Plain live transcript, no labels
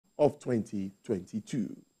of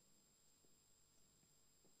 2022.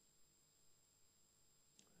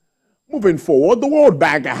 Moving forward, the World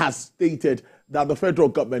Bank has stated that the federal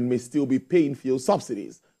government may still be paying fuel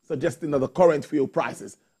subsidies, suggesting that the current fuel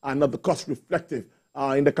prices are not the cost reflective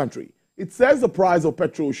in the country. It says the price of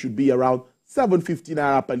petrol should be around 750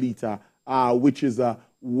 naira per litre, which is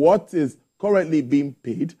what is currently being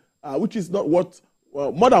paid, which is not what,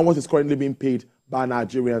 more than what is currently being paid by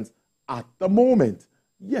Nigerians at the moment.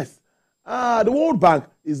 Yes, the World Bank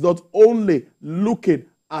is not only looking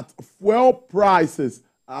at fuel prices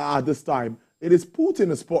at this time, it is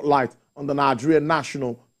putting a spotlight on the Nigerian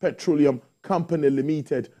National Petroleum Company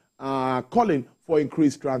Limited, calling for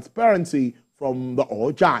increased transparency from the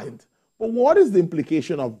oil giant. But what is the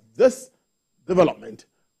implication of this development,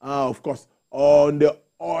 of course, on the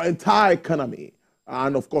entire economy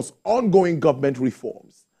and, of course, ongoing government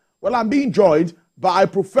reforms? Well, I'm being joined by a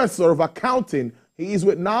professor of accounting. He is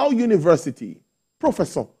with Now University,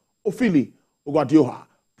 Professor Ofili Ogwadioha.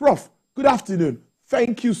 Prof, good afternoon.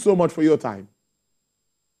 Thank you so much for your time.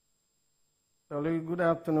 Good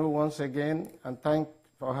afternoon once again, and thanks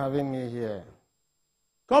for having me here.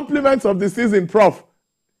 Compliments of the season, Prof.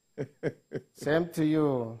 Same to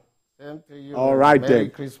you. Same to you. All right, Merry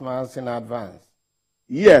then. Christmas in advance.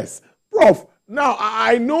 Yes. Prof, now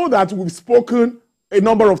I know that we've spoken a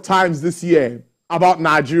number of times this year about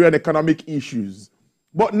Nigerian economic issues.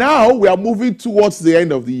 But now we are moving towards the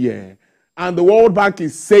end of the year, and the World Bank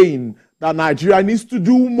is saying that Nigeria needs to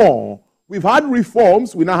do more. We've had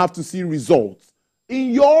reforms, we now have to see results.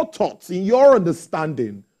 In your thoughts, in your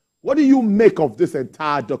understanding, what do you make of this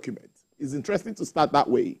entire document? It's interesting to start that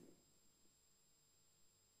way.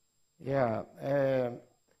 Yeah,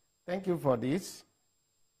 thank you for this.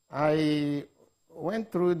 I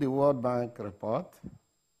went through the World Bank report,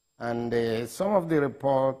 and some of the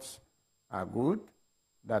reports are good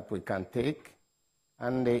that we can take.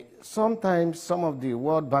 And sometimes some of the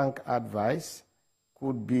World Bank advice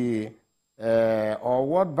could be, or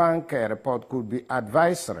World Bank report could be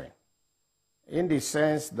advisory, in the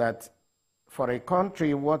sense that for a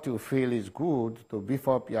country, what you feel is good to beef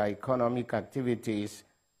up your economic activities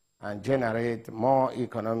and generate more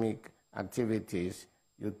economic activities,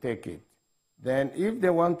 you take it. Then if they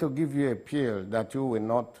want to give you a pill that you will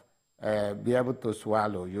not be able to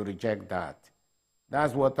swallow, you reject that.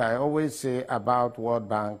 That's what I always say about World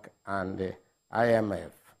Bank and the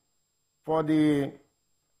IMF. For the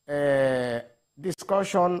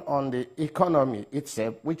discussion on the economy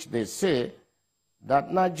itself, which they say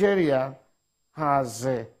that Nigeria has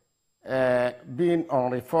been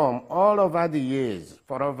on reform all over the years,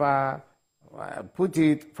 for over,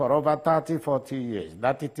 for over 30, 40 years,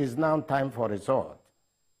 that it is now time for result.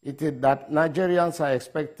 It is that Nigerians are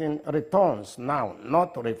expecting returns now,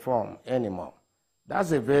 not reform anymore.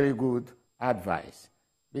 That's a very good advice,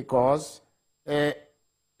 because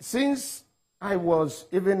since I was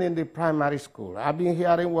even in the primary school, I've been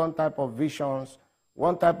hearing one type of vision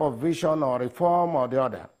or reform or the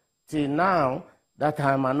other, till now that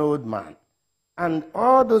I'm an old man. And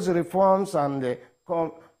all those reforms and the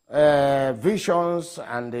visions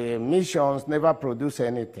and the missions never produce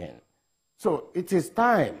anything. So it is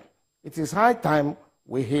time, it is high time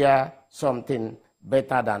we hear something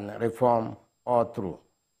better than reform all through.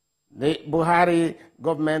 The Buhari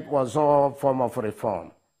government was all form of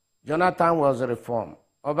reform. Jonathan was a reform.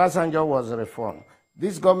 Obasanjo was a reform.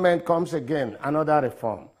 This government comes again, another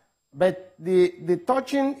reform. But the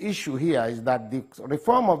touching issue here is that the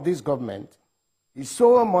reform of this government is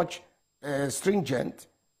so much stringent,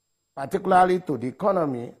 particularly to the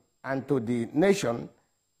economy and to the nation,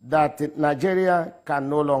 that Nigeria can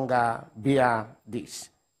no longer bear this.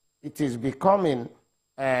 It is becoming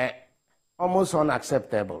almost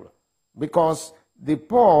unacceptable, because the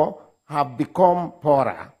poor have become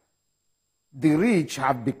poorer, the rich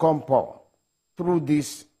have become poor through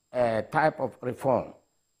this type of reform.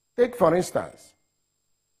 Take, for instance,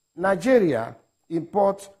 Nigeria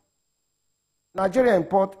import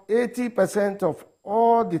 80% of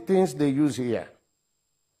all the things they use here,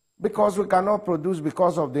 because we cannot produce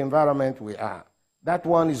because of the environment we are. That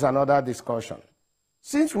one is another discussion.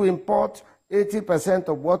 Since we import 80%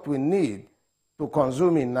 of what we need to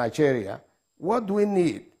consume in Nigeria, what do we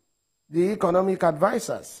need? The economic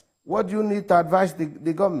advisors. What do you need to advise the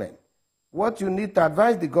government? What you need to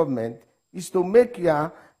advise the government is to make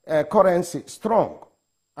your currency strong.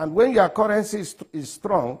 And when your currency is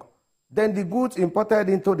strong, then the goods imported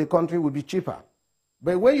into the country will be cheaper.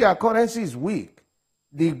 But when your currency is weak,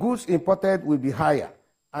 the goods imported will be higher,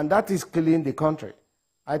 and that is killing the country.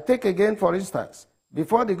 I take again, for instance,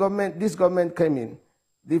 before this government came in,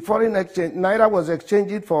 the foreign exchange, Naira was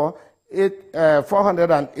exchanged for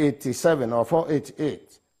 487 or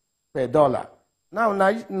 488 per dollar. Now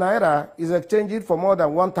Naira is exchanged for more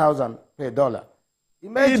than 1,000 per dollar.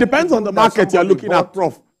 It depends on the market you're looking at,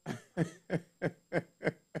 Prof.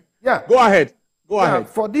 Yeah. Go ahead. Go ahead.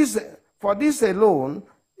 For this alone,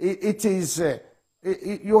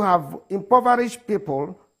 you have impoverished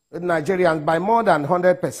people, Nigerians, by more than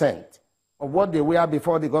 100% of what they were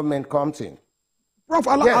before the government comes in. Prof,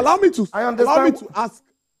 allow me to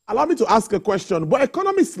ask a question. But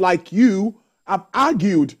economists like you have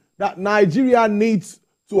argued that Nigeria needs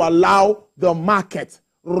to allow the market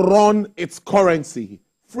run its currency,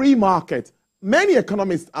 free market. Many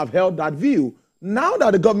economists have held that view. Now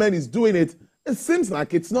that the government is doing it, it seems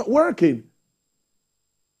like it's not working.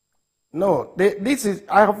 No,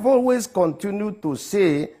 I have always continued to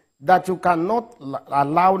say that you cannot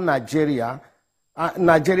allow Nigerian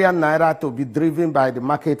Naira to be driven by the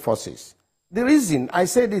market forces. The reason, I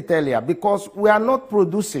said it earlier, because we are not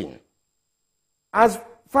producing. As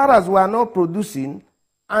far as we are not producing,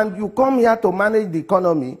 and you come here to manage the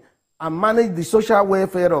economy and manage the social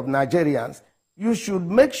welfare of Nigerians, you should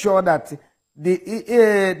make sure that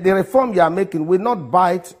the reform you are making will not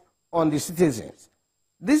bite on the citizens.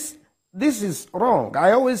 This is wrong.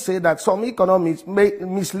 I always say that some economists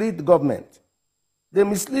mislead government. They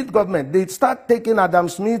mislead government. They start taking Adam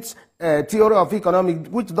Smith's theory of economics,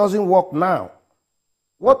 which doesn't work now.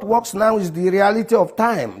 What works now is the reality of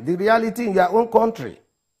time, the reality in your own country.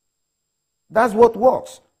 That's what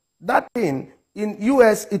works. That thing, in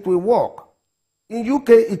US, it will work. In UK,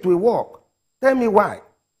 it will work. Tell me why.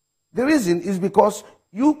 The reason is because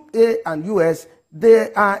UK and US,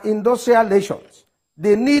 they are industrial nations.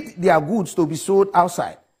 They need their goods to be sold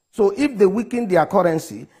outside. So if they weaken their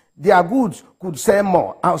currency, their goods could sell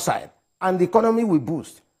more outside, and the economy will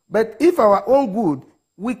boost. But if our own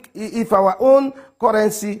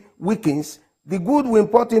currency weakens, the good we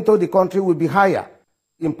import into the country will be higher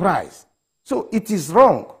in price. So it is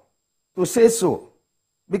wrong to say so,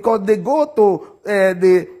 because they go to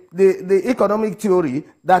the economic theory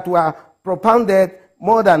that were propounded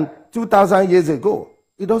more than 2,000 years ago.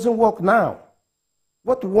 It doesn't work now.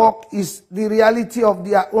 What works is the reality of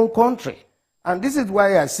their own country. And this is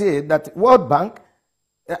why I say that World Bank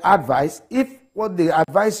advice, if what they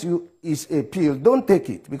advise you is a pill, don't take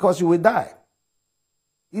it, because you will die.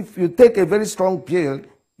 If you take a very strong pill,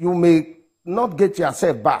 you may not get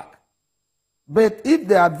yourself back. But if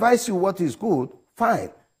they advise you what is good, fine.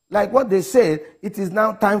 Like what they said, it is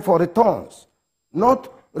now time for returns,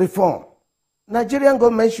 not reform. Nigerian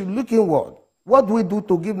government should look inward. What do we do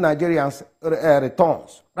to give Nigerians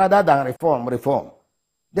returns rather than reform?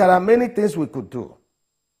 There are many things we could do.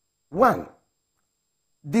 One,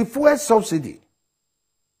 the fuel subsidy.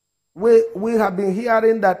 We have been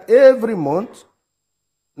hearing that every month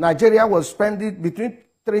Nigeria was spending between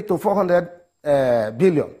 300 to 400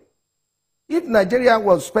 billion. If Nigeria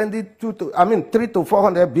was spending 3 to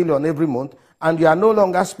 400 billion every month, and you are no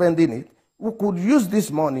longer spending it, we could use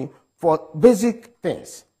this money for basic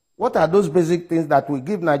things. What are those basic things that will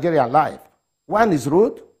give Nigeria life? One is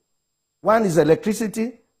road, one is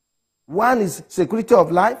electricity, one is security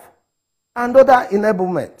of life, and other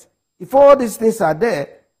enablement. If all these things are there,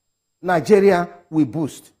 Nigeria will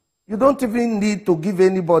boost. You don't even need to give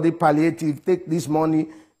anybody palliative, take this money,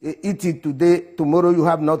 eat it today, tomorrow you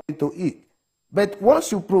have nothing to eat. But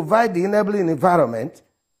once you provide the enabling environment,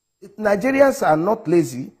 Nigerians are not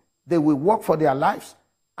lazy. They will work for their lives,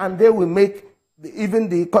 and they will make even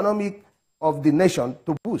the economy of the nation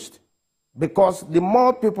to boost. Because the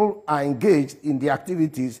more people are engaged in the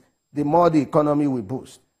activities, the more the economy will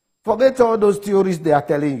boost. Forget all those theories they are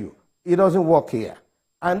telling you. It doesn't work here.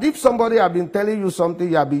 And if somebody has been telling you something,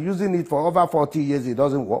 you have been using it for over 40 years, it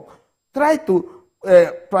doesn't work, try to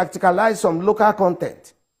practicalize some local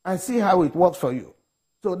content and see how it works for you.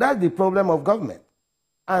 So that's the problem of government.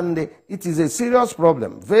 And it is a serious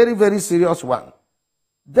problem, very, very serious one.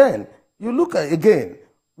 Then you look at, again,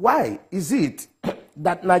 why is it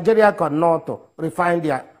that Nigeria cannot refine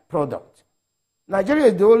their product? Nigeria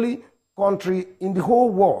is the only country in the whole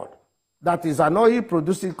world that is an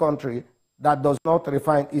oil-producing country that does not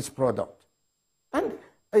refine its product. And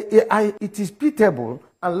it is pitiable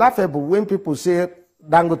and laughable when people say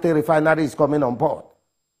Dangote refinery is coming on board.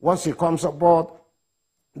 Once it comes on board,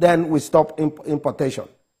 then we stop importation.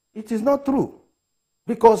 It is not true,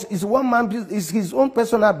 because it's one man business, it's his own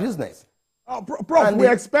personal business. Prof, we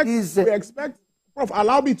expect, Prof,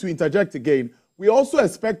 allow me to interject again. We also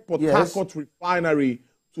expect Port Harcourt refinery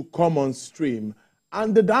to come on stream.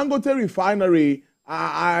 And the Dangote refinery,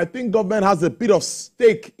 I think government has a bit of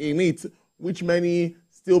stake in it, which many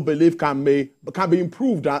still believe can be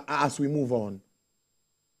improved as we move on?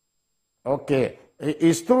 Okay,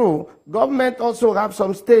 it's true. Government also have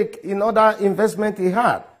some stake in other investment he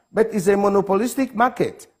had, but it's a monopolistic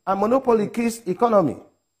market. A monopoly kills economy.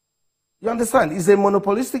 You understand? It's a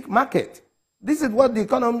monopolistic market. This is what the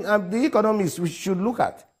economists should look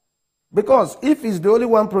at. Because if he's the only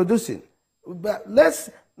one producing, but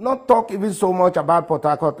let's not talk even so much about Port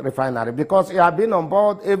Harcourt refinery, because he has been on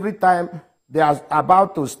board every time they are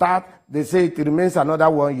about to start, they say it remains another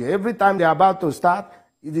 1 year. Every time they are about to start,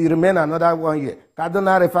 it remains another 1 year.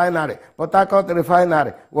 Kaduna refinery, Port Harcourt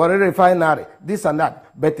refinery, Warri refinery, this and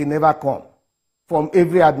that, but it never come from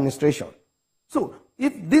every administration. So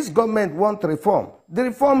if this government wants reform, the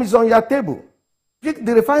reform is on your table. Pick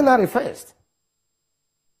the refinery first.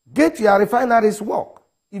 Get your refineries work.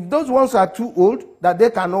 If those ones are too old, that they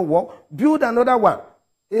cannot work, build another one.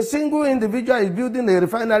 A single individual is building a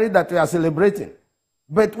refinery that we are celebrating.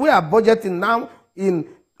 But we are budgeting now in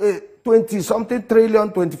 20-something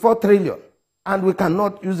trillion, 24 trillion. And we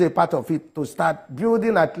cannot use a part of it to start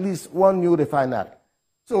building at least one new refinery.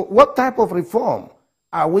 So what type of reform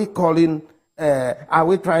are we trying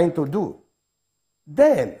to do?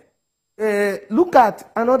 Then, look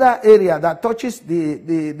at another area that touches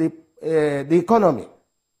the economy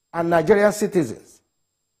and Nigerian citizens.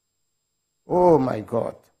 Oh my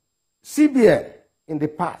God. CBN in the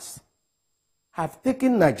past have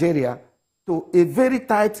taken Nigeria to a very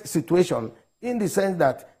tight situation in the sense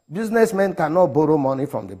that businessmen cannot borrow money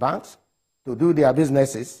from the banks to do their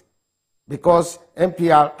businesses because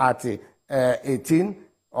MPR at 18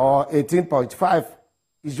 or 18.5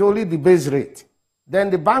 is only the base rate. Then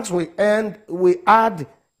the banks will add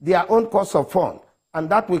their own cost of fund, and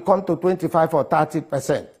that will come to 25 or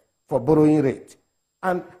 30% for borrowing rate.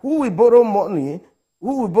 And who will borrow money?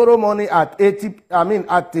 Who will borrow money at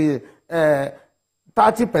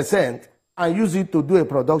 30% and use it to do a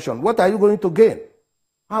production? What are you going to gain?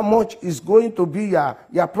 How much is going to be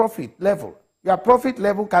your profit level? Your profit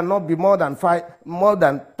level cannot be more than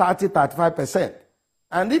 30-35%.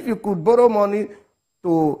 And if you could borrow money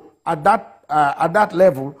at that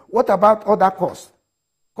level, what about other costs?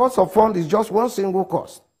 Cost of fund is just one single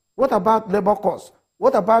cost. What about labor costs?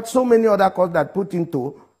 What about so many other costs that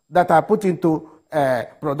are put into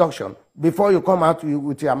production before you come out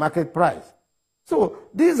with your market price? So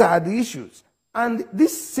these are the issues. And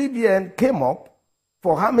this CBN came up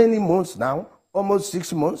for how many months now? Almost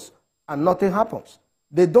 6 months, and nothing happens.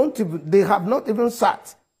 They have not even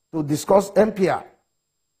sat to discuss MPR.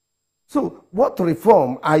 So what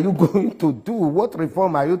reform are you going to do? What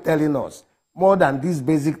reform are you telling us? More than these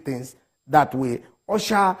basic things that will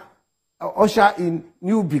usher in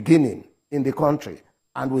new beginning in the country,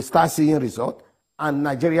 and we start seeing results, and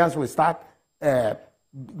Nigerians will start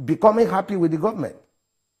becoming happy with the government.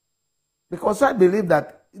 Because I believe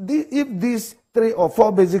that if these 3 or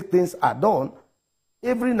 4 basic things are done,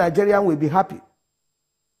 every Nigerian will be happy.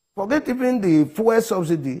 Forget even the fuel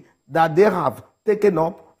subsidy that they have taken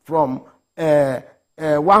up from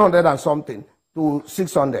 100 and something to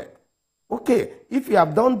 600. Okay, if you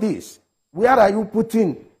have done this, where are you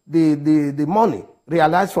putting the money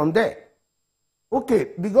realized from there?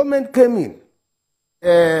 Okay, the government came in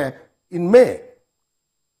May,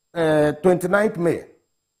 29th May,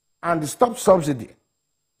 and stopped subsidy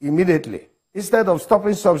immediately. Instead of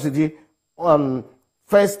stopping subsidy on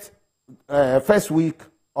first week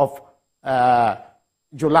of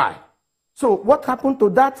July. So what happened to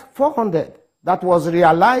that 400 that was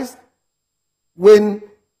realized when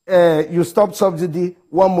you stopped subsidy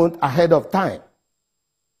 1 month ahead of time?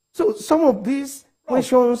 So some of these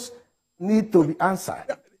questions need to be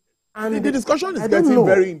answered. And the discussion is getting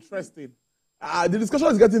very interesting. The discussion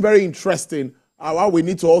is getting very interesting. Well, we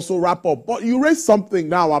need to also wrap up. But you raised something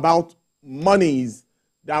now about monies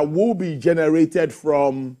that will be generated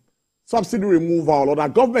from subsidy removal, or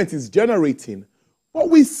that government is generating. But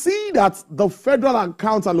we see that the Federal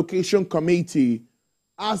Account Allocation Committee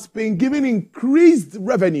has been giving increased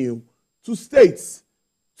revenue to states,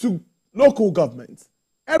 to local governments.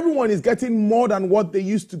 Everyone is getting more than what they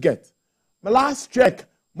used to get. My last check,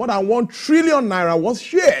 more than 1 trillion naira was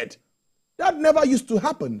shared. That never used to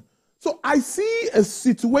happen. So I see a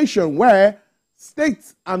situation where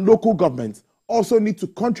states and local governments also need to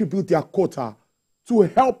contribute their quota to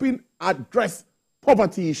helping address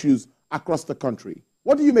poverty issues across the country.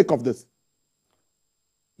 What do you make of this?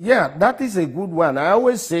 Yeah, that is a good one. I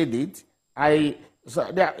always said it.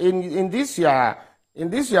 In this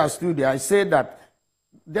year's studio, I said that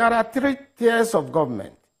there are 3 tiers of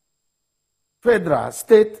government: federal,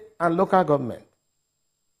 state, and local government.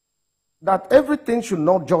 That everything should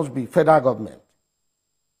not just be federal government.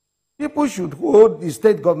 people should hold the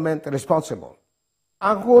state government responsible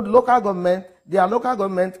and hold their local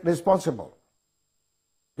government responsible.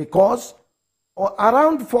 Because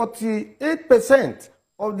around 48%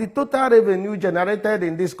 of the total revenue generated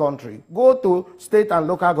in this country go to state and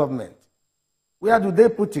local government. Where do they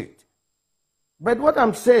put it? But what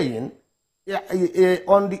I'm saying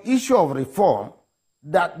on the issue of reform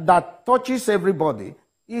that touches everybody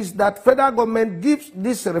is that federal government gives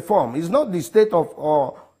this reform. It's not the state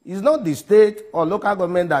or local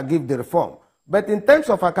government that give the reform. But in terms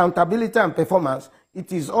of accountability and performance,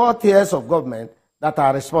 it is all tiers of government that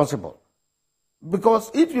are responsible. Because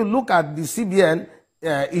if you look at the CBN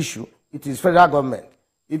issue, it is federal government.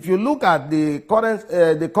 If you look at the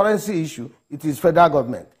currency issue, it is federal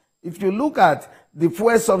government. If you look at the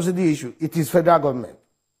fuel subsidy issue, it is federal government.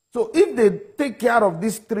 So if they take care of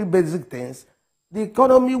these three basic things, the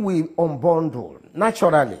economy will unbundle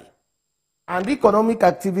naturally. And economic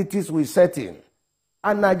activities will set in.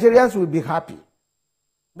 And Nigerians will be happy.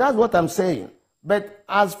 That's what I'm saying. But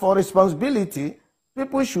as for responsibility,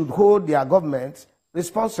 people should hold their governments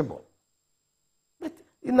responsible. But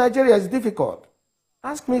in Nigeria, it's difficult.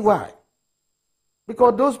 Ask me why.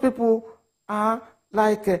 Because those people are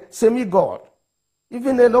like a semi-god.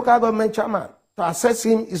 Even a local government chairman, to assess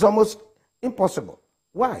him is almost impossible.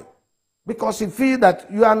 Why? Because he feels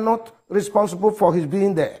that you are not responsible for his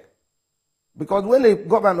being there. Because when a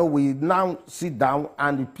governor will now sit down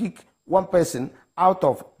and pick one person out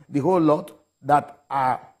of the whole lot that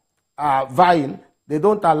are vying, they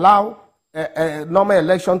don't allow a normal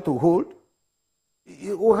election to hold,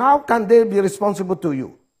 how can they be responsible to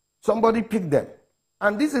you? Somebody pick them.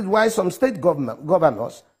 And this is why some state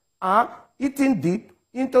governors are eating deep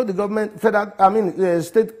into the government,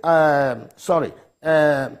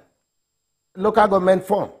 local government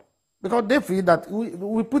fund. Because they feel that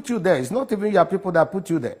we put you there. It's not even your people that put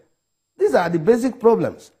you there. These are the basic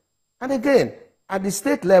problems. And again, at the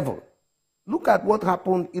state level, look at what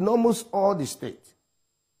happened in almost all the states.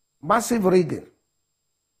 Massive rigging.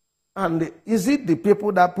 And is it the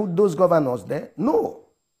people that put those governors there? No.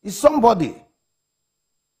 It's somebody.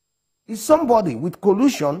 It's somebody with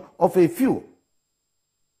collusion of a few.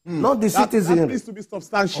 Not the citizens. That needs to be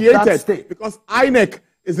substantiated because INEC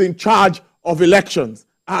is in charge of elections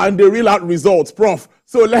and they reel out results, Prof.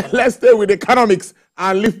 So let's stay with economics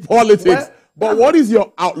and leave politics. But what is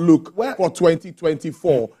your outlook for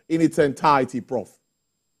 2024 in its entirety, Prof?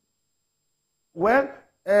 Well,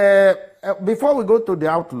 before we go to the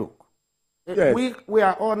outlook, yes, we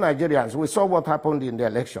are all Nigerians. We saw what happened in the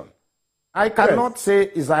election. I cannot say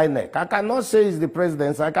it's INEC. I cannot say it's the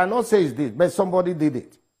presidency. I cannot say it's this, but somebody did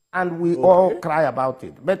it. And we all cry about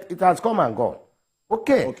it. But it has come and gone.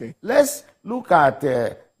 Okay. Let's look at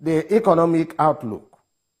the economic outlook.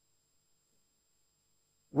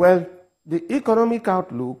 Well, the economic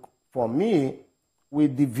outlook, for me, will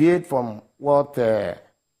deviate from what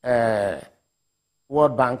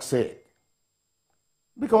World Bank said.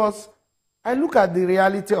 Because I look at the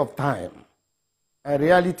reality of time and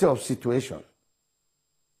reality of situation.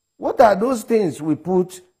 What are those things we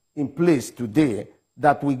put in place today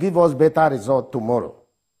that will give us better result tomorrow?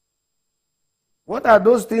 What are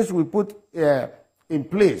those things we put in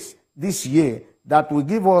place this year that will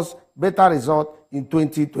give us better result in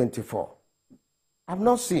 2024? I've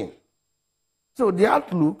not seen. So the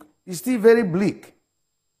outlook is still very bleak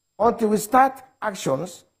until we start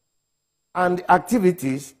actions and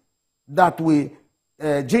activities that will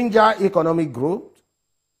ginger economic growth,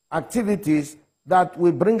 activities that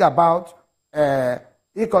will bring about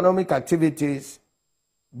economic activities,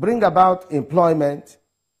 bring about employment,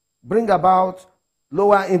 bring about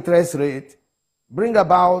lower interest rate, bring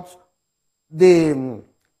about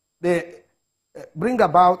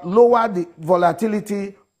lower the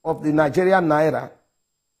volatility of the Nigerian naira,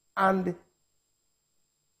 and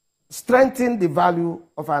strengthen the value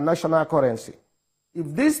of our national currency.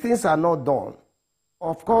 If these things are not done,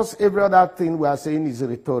 of course, every other thing we are saying is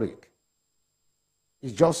rhetoric.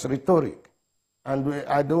 It's just rhetoric. And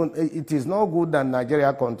it is not good that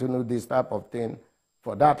Nigeria continue this type of thing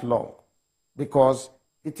for that long, because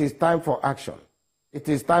it is time for action. It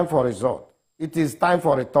is time for result. It is time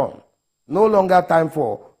for return. No longer time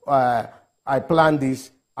for, I plan this,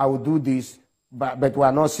 I will do this, but we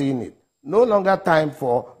are not seeing it. No longer time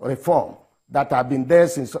for reform that have been there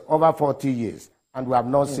since over 40 years, and we have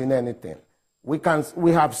not seen anything. We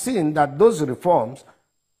have seen that those reforms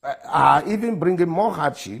are even bringing more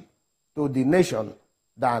hardship to the nation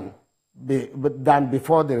than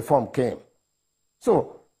before the reform came.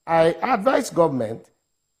 So I advise government,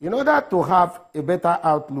 in order to have a better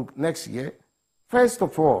outlook next year, first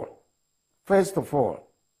of all,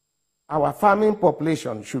 our farming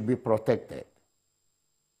population should be protected.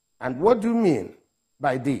 And what do you mean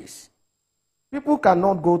by this? People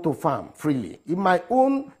cannot go to farm freely. In my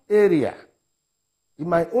own area, in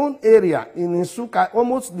Nsukka,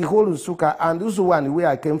 almost the whole Nsukka and Usuwani, where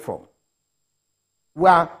I came from,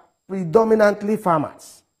 were predominantly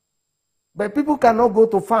farmers. But people cannot go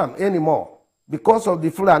to farm anymore because of the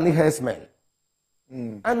Fulani herdsmen.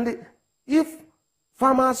 And if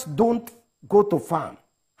farmers don't go to farm,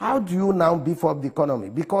 how do you now beef up the economy?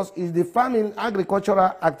 Because it's the farming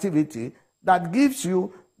agricultural activity that gives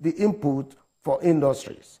you the input for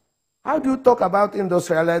industries. How do you talk about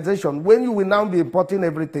industrialization when you will now be importing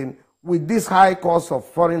everything with this high cost of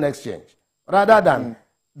foreign exchange, rather than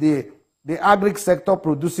the agri sector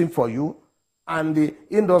producing for you and the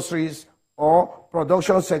industries or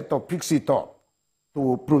production sector picks it up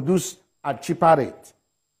to produce at cheaper rate?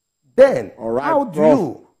 Then, how do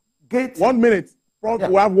you get... 1 minute. Prof,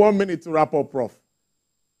 we have 1 minute to wrap up, Prof.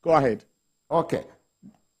 Go ahead. Okay.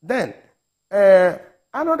 Then,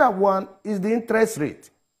 another one is the interest rate.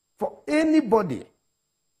 For anybody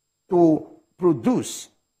to produce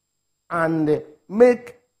and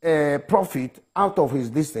make a profit out of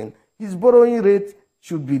his distance, his borrowing rate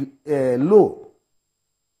should be low.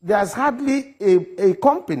 There's hardly a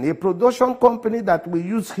company, a production company, that will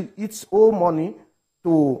use its own money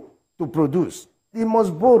to produce. They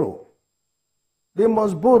must borrow. They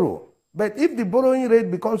must borrow. But if the borrowing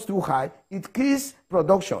rate becomes too high, it kills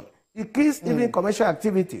production. It kills even commercial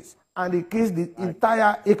activities. And it kills the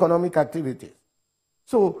entire economic activities.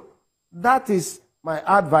 So that is my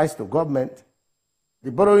advice to government.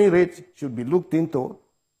 The borrowing rate should be looked into.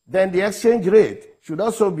 Then the exchange rate should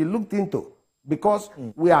also be looked into, because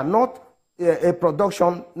we are not a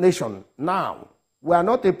production nation now. We are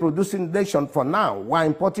not a producing nation for now. We are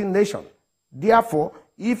importing nation. Therefore,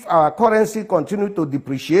 if our currency continues to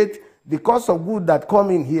depreciate, the cost of goods that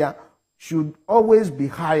come in here should always be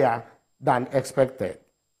higher than expected.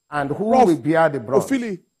 And who will bear the brunt?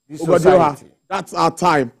 The society. That's our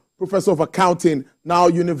time. Professor of Accounting, now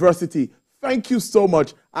University. Thank you so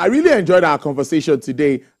much. I really enjoyed our conversation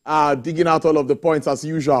today, digging out all of the points as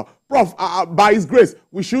usual. Prof, by His grace,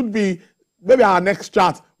 we should be, maybe our next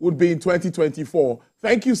chat would be in 2024.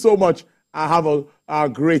 Thank you so much. Have a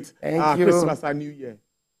great Christmas and New Year.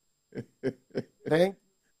 Thank you.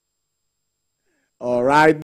 All right.